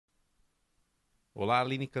Olá,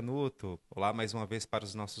 Aline Canuto. Olá mais uma vez para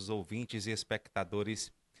os nossos ouvintes e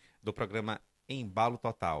espectadores do programa Embalo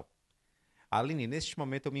Total. Aline, neste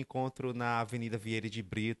momento eu me encontro na Avenida Vieira de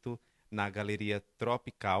Brito, na Galeria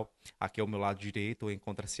Tropical. Aqui ao meu lado direito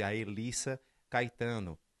encontra-se a Elissa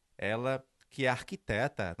Caetano. Ela que é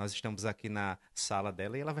arquiteta, nós estamos aqui na sala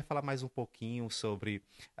dela e ela vai falar mais um pouquinho sobre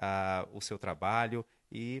o seu trabalho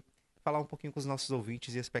e falar um pouquinho com os nossos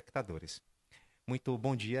ouvintes e espectadores. Muito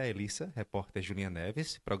bom dia, Elissa, repórter Julian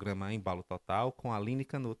Neves, programa Embalo Total com a Aline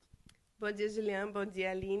Canuto. Bom dia, Julian. Bom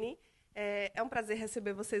dia, Aline. É um prazer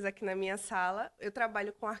receber vocês aqui na minha sala. Eu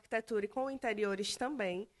trabalho com arquitetura e com interiores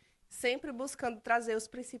também, sempre buscando trazer os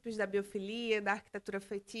princípios da biofilia, da arquitetura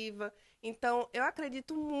afetiva. Então, eu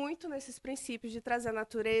acredito muito nesses princípios de trazer a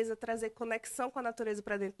natureza, trazer conexão com a natureza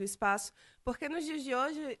para dentro do espaço, porque nos dias de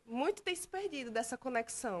hoje, muito tem se perdido dessa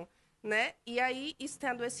conexão, né? E aí, isso tem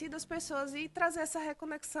adoecido as pessoas e trazer essa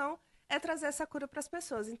reconexão é trazer essa cura para as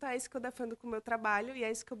pessoas. Então é isso que eu defendo com o meu trabalho e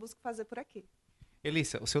é isso que eu busco fazer por aqui.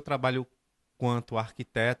 Elissa, o seu trabalho quanto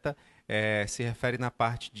arquiteta se refere na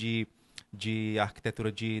parte de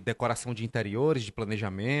arquitetura de decoração de interiores, de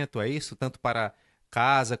planejamento, é isso? Tanto para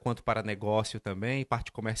casa quanto para negócio também,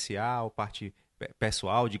 parte comercial, parte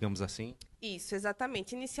pessoal, digamos assim? Isso,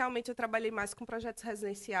 exatamente. Inicialmente eu trabalhei mais com projetos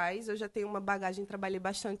residenciais, eu já tenho uma bagagem, trabalhei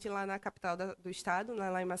bastante lá na capital do estado, né,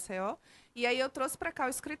 lá em Maceió, e aí eu trouxe para cá o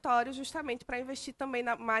escritório justamente para investir também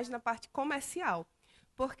mais na parte comercial.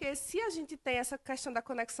 Porque se a gente tem essa questão da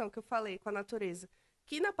conexão que eu falei com a natureza,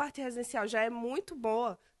 que na parte residencial já é muito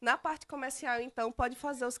boa, na parte comercial, então, pode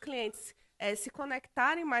fazer os clientes se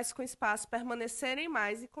conectarem mais com o espaço, permanecerem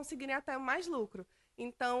mais e conseguirem até mais lucro.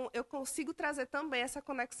 Então, eu consigo trazer também essa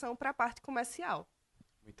conexão para a parte comercial.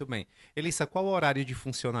 Muito bem. Elissa, qual o horário de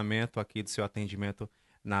funcionamento aqui do seu atendimento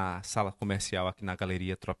na sala comercial aqui na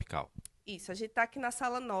Galeria Tropical? Isso, a gente está aqui na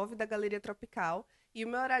sala 9 da Galeria Tropical e o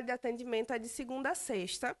meu horário de atendimento é de segunda a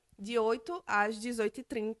sexta, de 8 às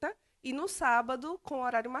 18h30 e no sábado com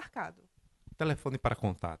horário marcado. Telefone para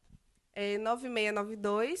contato. É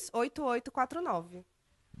 9692-8849.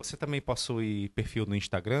 Você também possui perfil no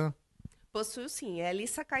Instagram? Possuo sim, é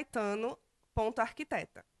Elissa Caetano, ponto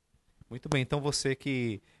arquiteta. Muito bem, então você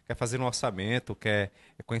que quer fazer um orçamento, quer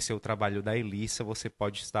conhecer o trabalho da Elissa, você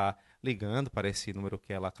pode estar ligando para esse número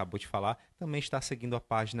que ela acabou de falar, também está seguindo a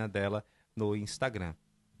página dela no Instagram.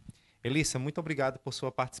 Elissa, muito obrigado por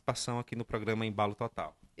sua participação aqui no programa Embalo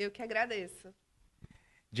Total. Eu que agradeço.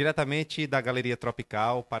 Diretamente da Galeria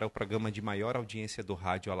Tropical para o programa de maior audiência do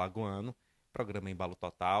rádio alagoano, programa Embalo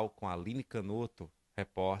Total com a Aline Canuto,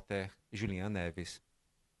 repórter Julian Neves.